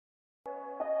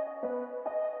To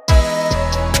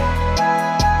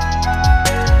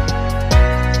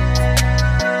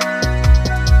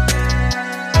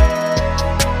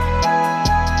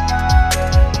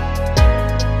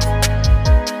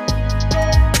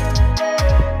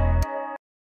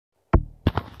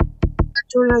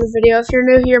another video. If you're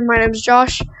new here, my name is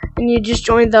Josh, and you just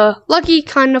joined the Lucky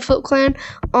Kinda Foot Clan.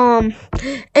 And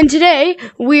today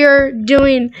we are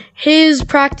doing his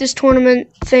practice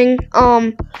tournament thing.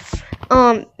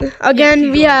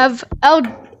 Again, we have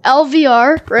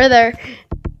LVR right there,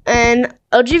 and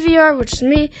LGVR, which is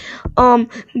me.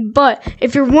 But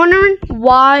if you're wondering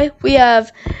why we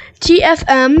have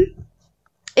TFM,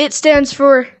 it stands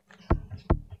for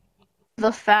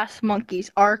The Fast Monkeys,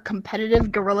 our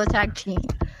competitive gorilla tag team.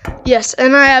 Yes,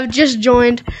 and I have just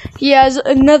joined. He has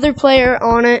another player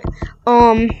on it.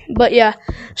 But yeah.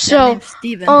 So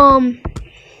Steven.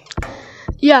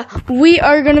 Yeah, we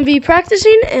are gonna be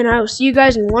practicing, and I will see you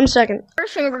guys in 1 second.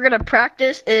 First thing we're gonna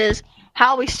practice is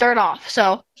how we start off.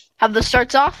 So how this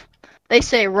starts off, they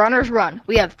say runners run.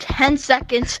 We have 10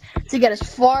 seconds to get as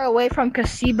far away from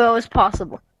Gazebo as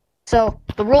possible. So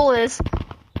the rule is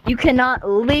you cannot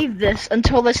leave this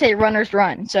until they say runners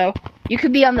run. So you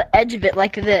could be on the edge of it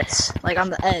like this, like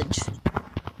on the edge.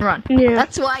 Run. Yeah.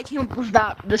 That's why I came up with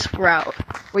this route,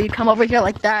 where you come over here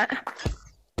like that.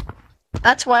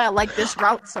 That's why I like this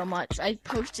route so much. I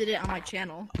posted it on my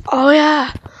channel. Oh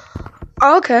yeah.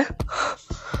 Okay.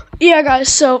 Yeah,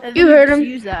 guys. So you heard him.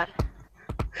 Use that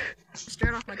to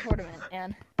start off my tournament,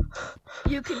 and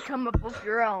you can come up with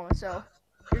your own. So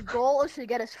your goal is to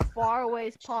get as far away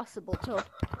as possible, so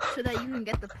that you can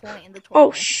get the point in the tournament.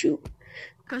 Oh shoot.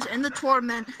 Because in the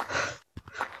tournament,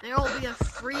 there will be a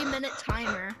 3-minute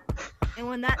timer, and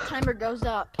when that timer goes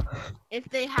up, if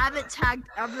they haven't tagged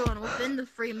everyone within the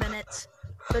 3 minutes,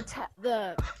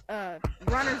 the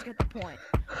runners get the point.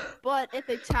 But if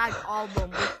they tag all of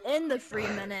them within the 3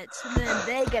 minutes, then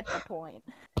they get the point.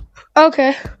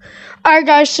 Okay. Alright,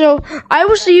 guys. So I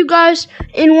will see you guys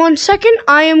in 1 second.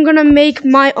 I am gonna make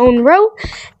my own route,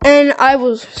 and I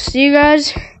will see you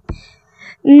guys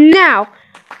now.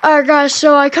 Alright, guys.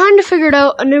 So I kind of figured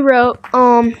out a new route.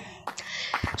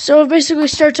 So it basically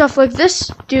starts off like this.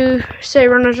 Do say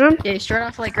runners run? Yeah, you start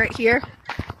off like right here.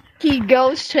 He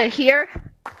goes to here.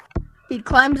 He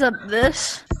climbs up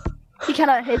this. He kind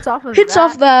of hits off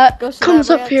that. Goes to Comes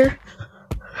that up here.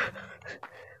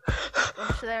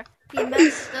 Goes to there. He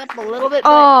messed up a little bit,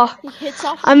 Oh, but he hits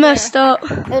off. I messed up.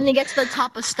 And he gets to the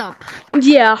top of stump.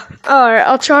 Yeah. Alright,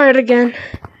 I'll try it again.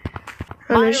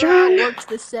 My Runners route run. works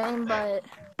the same, but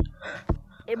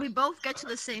if we both get to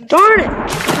the same. Darn it!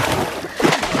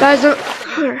 Guys,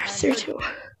 3, 2.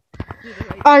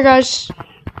 Alright, guys.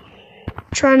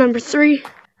 Try number 3.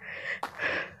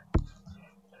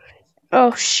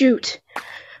 Oh, shoot.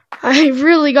 I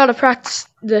really gotta practice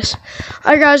this.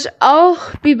 Alright, guys, I'll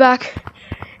be back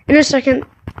in a second.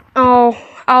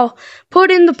 I'll put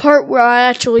in the part where I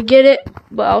actually get it,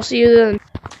 but I'll see you then.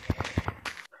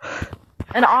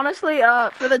 And honestly,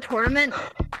 for the tournament,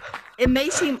 it may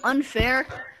seem unfair,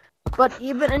 but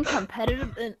even in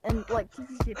competitive and like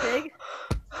TCC Pig,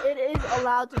 it is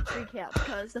allowed to tree camp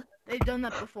because they've done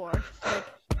that before.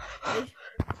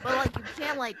 But you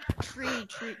can't like tree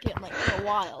camp like for a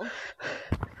while,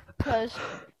 because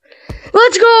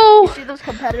Let's go! you see those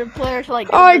competitive players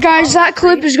like. Alright, guys, that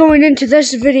clip is going into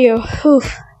this video.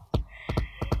 Oof.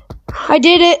 I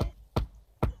did it.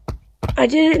 I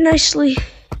did it nicely.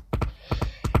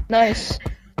 Nice.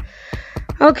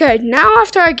 Okay, now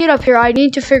after I get up here, I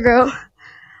need to figure out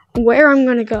where I'm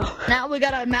gonna go. Now we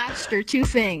gotta master 2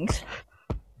 things: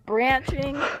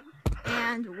 branching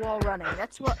and wall running.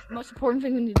 That's what most important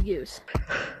thing we need to use.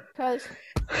 Because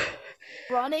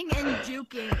running and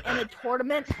juking in a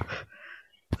tournament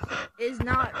is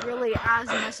not really as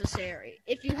necessary.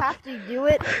 If you have to do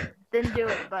it, then do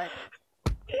it. But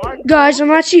guys,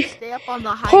 I'm actually stay up on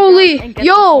the high holy ground and get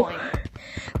the point.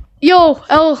 Yo,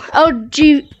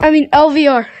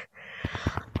 LVR.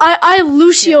 I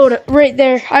Lucio'd right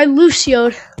there. I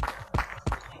Lucio'd.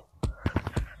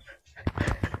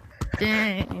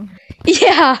 Dang.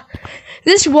 Yeah,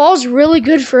 this wall's really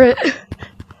good for it.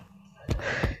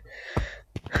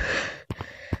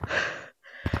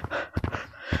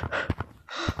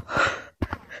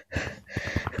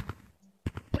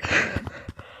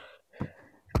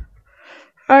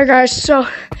 Alright, guys, so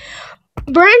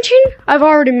branching, I've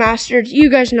already mastered. You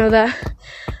guys know that.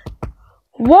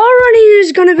 Wall running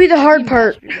is going to be the hard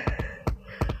part.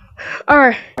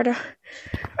 Alright,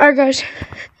 guys.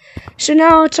 So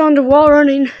now it's on to wall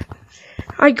running.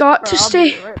 I got to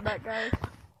stay.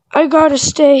 I gotta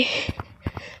stay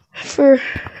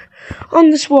on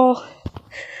this wall.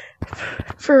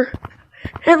 for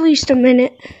at least a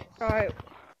minute. Alright.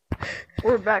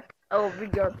 We're back. Oh, we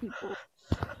got people.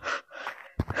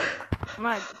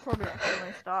 My recording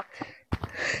accidentally stopped.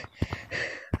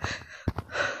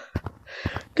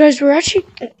 Guys, we're actually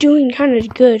doing kind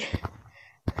of good.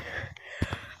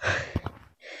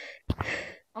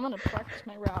 I'm gonna practice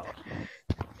my route.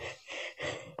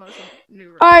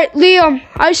 Alright, Liam,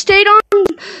 I stayed on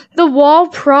the wall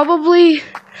probably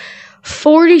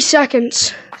 40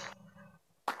 seconds.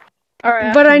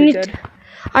 Alright, but I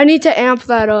need to amp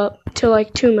that up to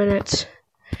like 2 minutes.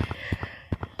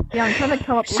 Yeah, I'm trying to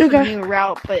come up with a new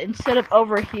route, but instead of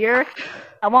over here,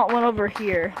 I want one over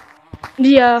here.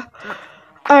 Yeah.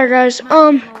 Alright, guys.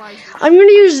 I'm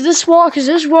gonna use this wall because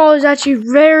this wall is actually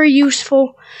very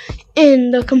useful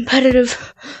in the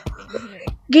competitive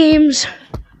games.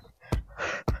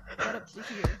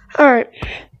 Alright.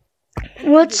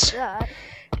 Let's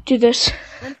do this.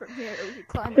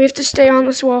 We have to stay on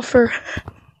this wall for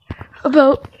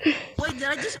about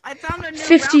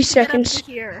 50 seconds.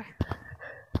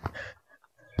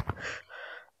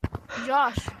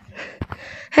 Josh.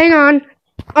 Hang on.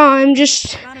 I'm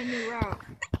just...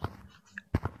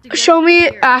 Show me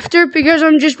after because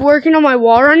I'm just working on my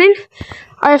wall running.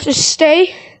 I have to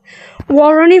stay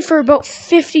wall running for about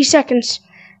 50 seconds.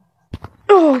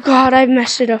 Oh god, I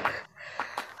messed it up.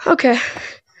 Okay.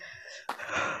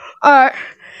 Alright.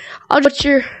 I'll put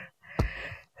your...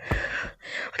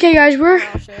 Okay guys, we're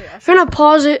gonna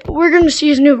pause it. We're gonna see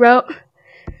his new route.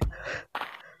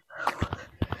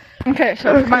 Okay,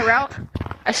 so for my route,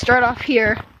 I start off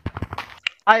here.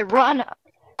 I run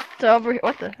to over here.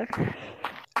 What the heck?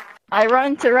 I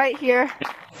run to right here,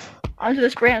 onto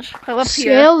this branch. I up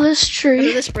here. Scale this tree.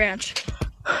 To this branch.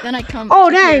 Then I come. Oh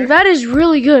dang, here. That is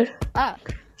really good. And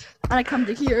I come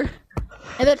to here,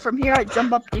 and then from here I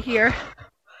jump up to here.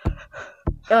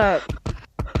 And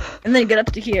then get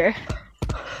up to here.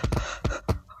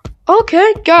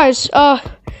 Okay, guys.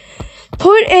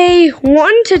 Put a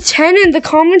 1 to 10 in the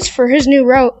comments for his new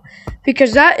route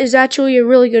because that is actually a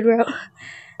really good route.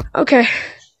 Okay.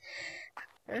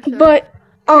 But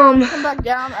come back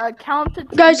down. Count to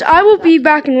 10. Guys, I will be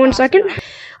back in 1 second.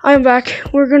 I am back.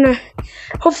 We're gonna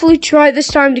hopefully try this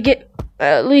time to get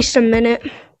at least a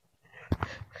minute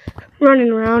running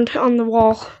around on the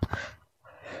wall.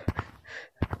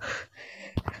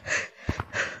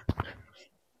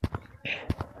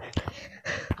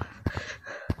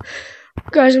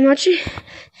 Guys, I'm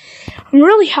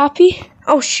really happy.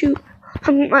 Oh shoot,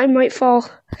 I might fall.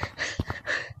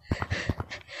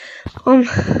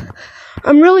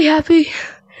 I'm really happy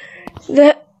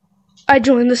that I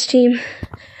joined this team.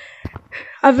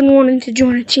 I've been wanting to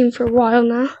join a team for a while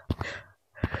now.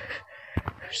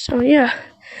 So yeah,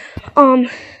 I'll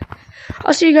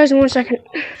see you guys in 1 second.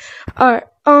 Alright,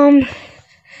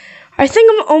 I think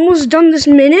I'm almost done this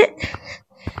minute.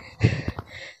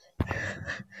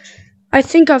 I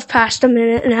think I've passed a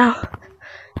minute now.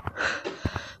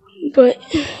 But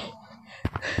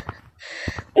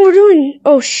we're doing,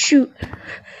 oh shoot.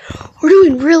 We're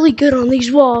doing really good on these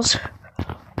walls.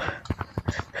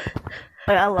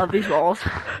 I love these walls.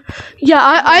 Yeah,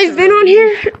 I've been on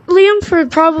here, Liam, for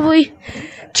probably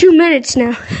 2 minutes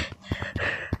now.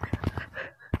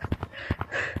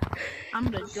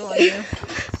 I'm gonna join you.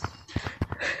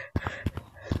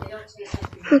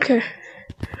 Okay.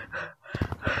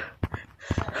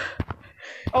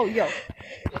 Oh, yo.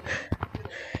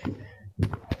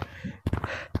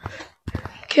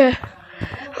 Okay.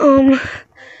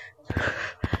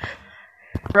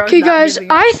 Okay, guys,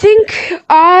 I think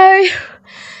I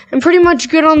am pretty much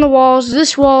good on the walls.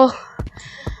 This wall,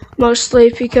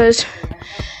 mostly, because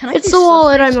it's the wall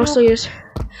that I mostly use.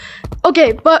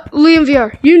 Okay, but Liam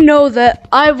VR, you know that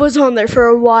I was on there for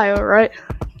a while, right?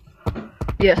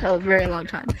 Yes, a very long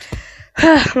time.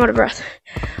 I'm out of breath.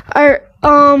 Alright,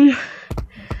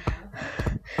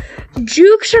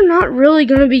 jukes are not really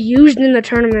gonna be used in the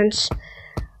tournaments.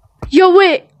 Yo,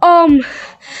 wait,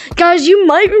 guys, you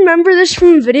might remember this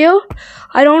from a video.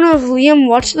 I don't know if Liam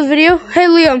watched the video. Hey,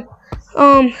 Liam,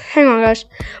 hang on, guys.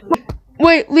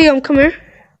 Wait, Liam, come here.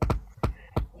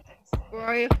 Where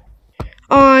are you?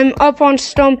 I'm up on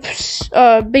Stump's,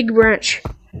 big branch.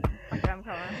 Okay, I'm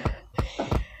coming.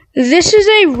 This is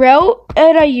a route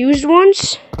that I used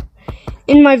once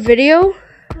in my video.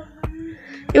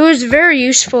 It was very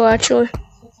useful, actually.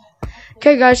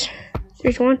 Okay, guys.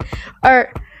 3, 2, 1. Alright.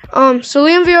 So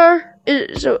Liam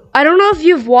VR, so I don't know if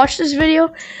you've watched this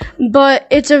video, but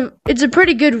it's a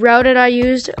pretty good route that I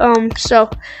used. So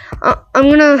I'm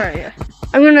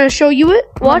gonna show you it.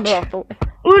 Watch.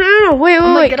 Oh, no, wait,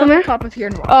 come here. Top of here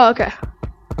and watch. Oh, okay.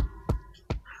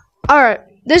 Alright.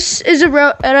 This is a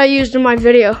route that I used in my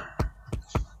video.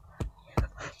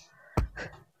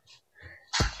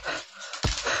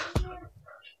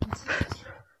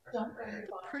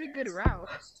 Pretty good route.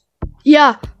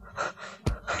 Yeah.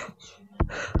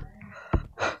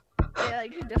 Yeah,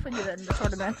 you should definitely do that in the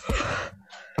tournament.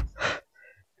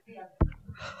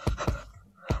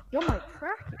 Yo, my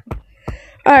cracking.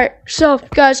 Alright, so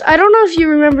guys, I don't know if you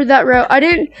remember that route. I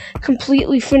didn't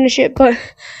completely finish it, but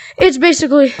it's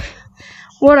basically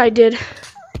what I did.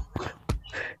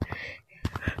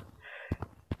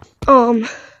 But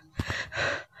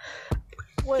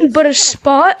a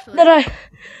spot that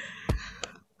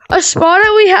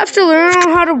we have to learn on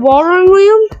how to water on,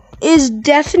 Liam, is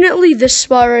definitely this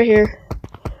spot right here.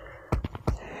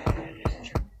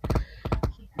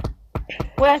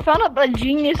 Wait, I found out a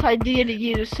genius idea to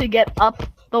use to get up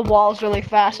the walls really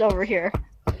fast over here.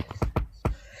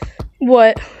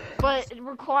 What? But it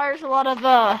requires a lot of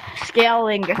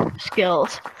scaling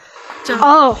skills. So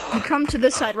you come to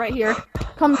this side right here,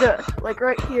 come to like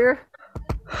right here,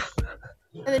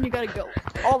 and then you gotta go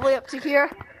all the way up to here,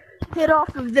 hit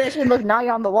off of this, and look, now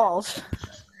you're on the walls.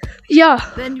 Yeah.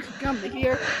 Then you can come to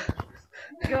here,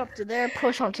 go up to there,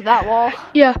 push onto that wall.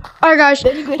 Yeah. Alright, guys.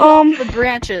 Then you can hit off the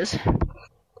branches.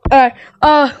 Alright.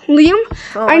 Liam,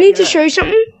 I need to show you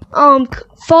something.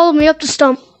 Follow me up the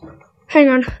stump. Hang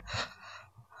on.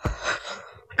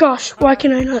 Gosh, why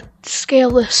can I not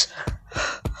scale this?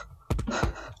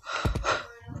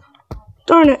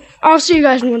 Darn it. I'll see you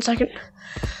guys in 1 second.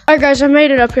 Alright, guys, I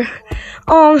made it up here.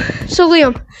 So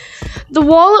Liam, the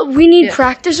wall that we need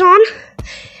practice on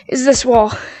is this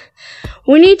wall.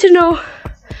 We need to know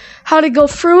how to go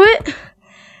through it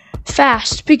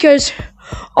fast because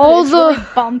It's really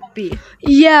bumpy.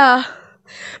 Yeah,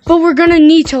 but we're gonna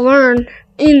need to learn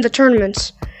in the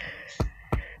tournaments.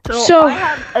 So I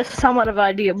have a somewhat of an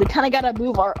idea. We kind of gotta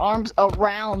move our arms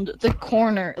around the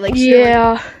corner, like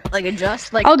like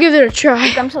adjust. Like I'll give it a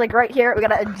try. Come to like right here. We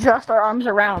gotta adjust our arms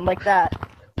around like that.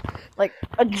 Like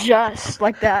adjust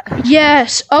like that.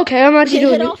 Yes. Okay, I'm actually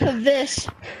doing hit it. off of this,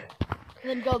 and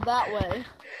then go that way.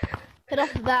 Hit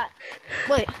off of that.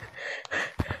 Wait.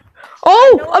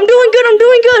 Oh, I'm doing good. I'm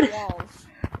doing good.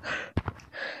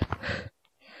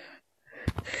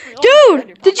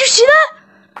 Dude, did you see that?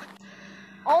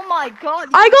 Oh my god.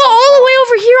 I got all the way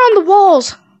over here on the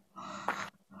walls.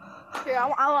 Here,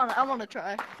 I want to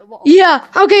try the wall. Yeah.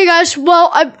 Okay, guys.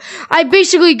 Well, I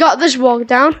basically got this wall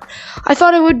down. I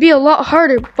thought it would be a lot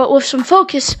harder, but with some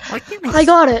focus, I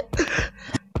got it.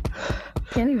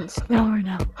 Can't even smell right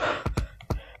now.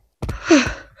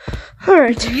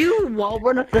 Alright. Do you wall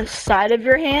run up the side of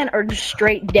your hand or just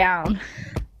straight down?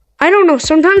 I don't know.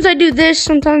 Sometimes I do this.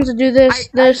 Sometimes I do this.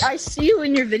 I see you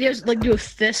in your videos like do a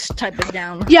fist type of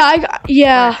down.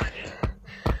 Yeah,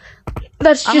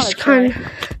 That's just kind of.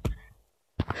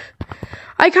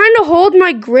 I kind of hold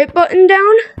my grip button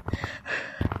down.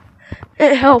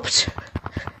 It helps.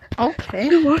 Okay.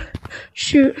 Come on.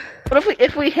 Shoot. But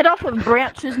if we hit off of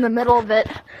branches in the middle of it,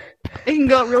 it can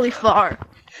go really far.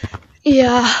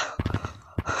 Yeah.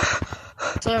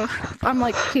 So if I'm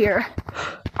like here,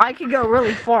 I could go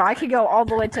really far. I could go all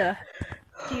the way to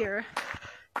here.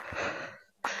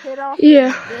 Hit off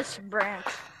this branch.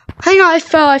 Hang on, I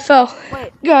fell.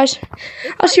 Wait. Guys,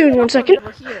 I'll see you in 1 second.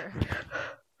 Here.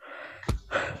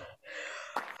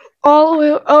 All the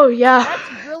way, oh yeah.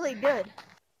 That's really good.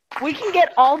 We can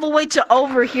get all the way to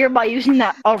over here by using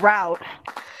that route.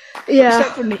 Yeah. We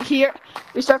start from here.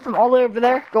 We start from all the way over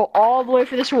there. Go all the way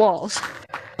for this walls.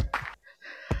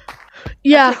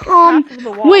 Yeah.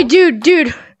 Wait,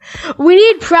 dude. We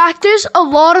need practice. A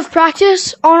lot of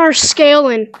practice on our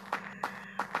scaling.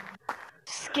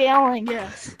 Scaling,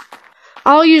 yes.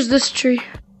 I'll use this tree.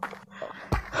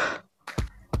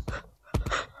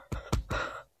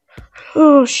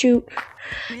 Oh shoot.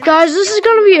 Guys, this is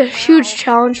gonna be a huge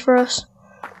challenge for us.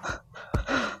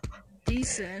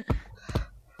 Decent.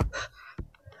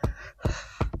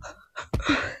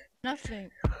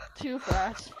 Nothing too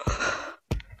fast.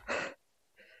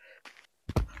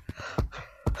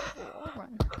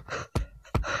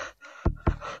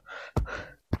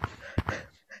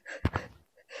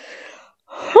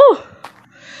 Whew.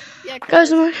 Yeah,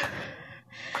 guys,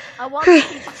 I watched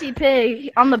PCC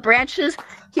Pig on the branches.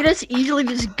 He just easily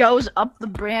just goes up the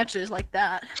branches like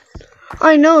that.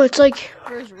 I know, it's like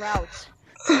for his routes.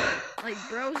 Like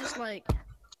bro's just like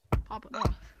popping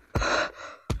off.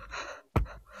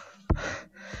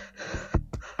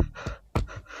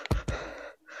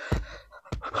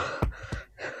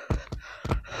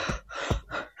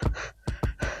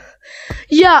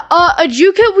 yeah, a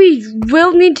juke we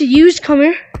will need to use, come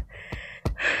here.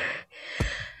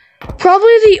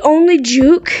 Probably the only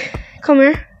juke. Come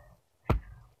here.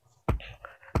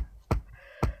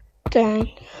 Dang.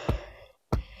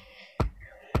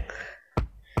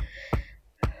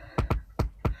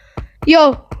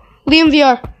 Yo, Liam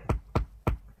VR.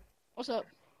 What's up?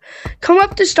 Come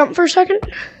up to stump for a second.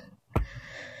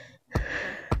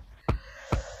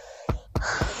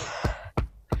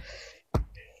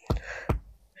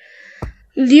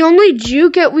 The only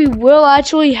juke that we will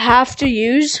actually have to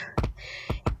use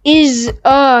is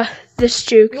this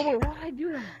juke. Yo, why did I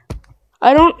do that?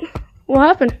 I don't. What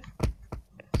happened?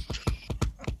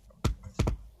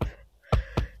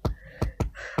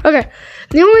 Okay.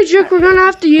 The only juke we're gonna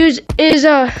have to use is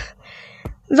the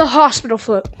hospital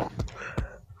flip.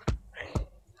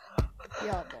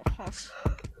 Yeah,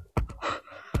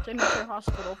 signature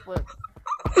hospital flip.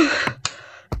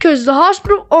 Cause the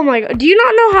hospital. Oh my god. Do you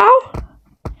not know how?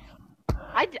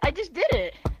 I just did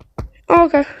it. Oh,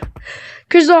 okay.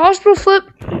 Cause the hospital flip,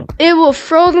 it will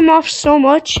throw them off so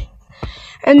much,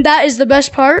 and that is the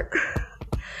best part.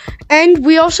 And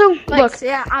we also look.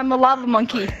 Yeah, I'm a lava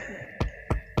monkey.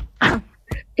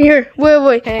 Here,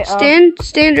 wait. Hey, stand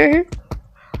right here.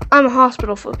 I'm a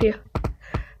hospital flip you.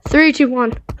 3, 2,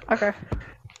 1. Okay.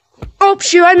 Oh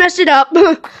shoot, I messed it up.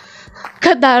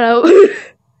 Cut that out.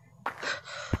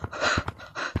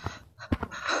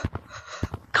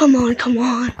 Come on. This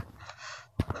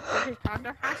is called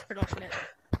the hospital flip.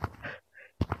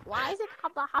 Why is it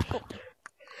called the hospital?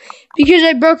 Because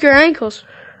I broke your ankles.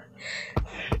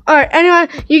 Alright, anyway,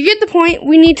 you get the point.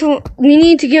 We need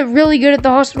to get really good at the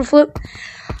hospital flip.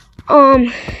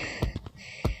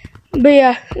 But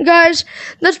yeah, guys,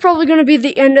 that's probably going to be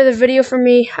the end of the video for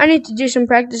me. I need to do some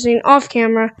practicing off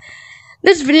camera.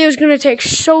 This video is going to take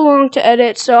so long to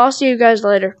edit, so I'll see you guys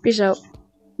later. Peace out.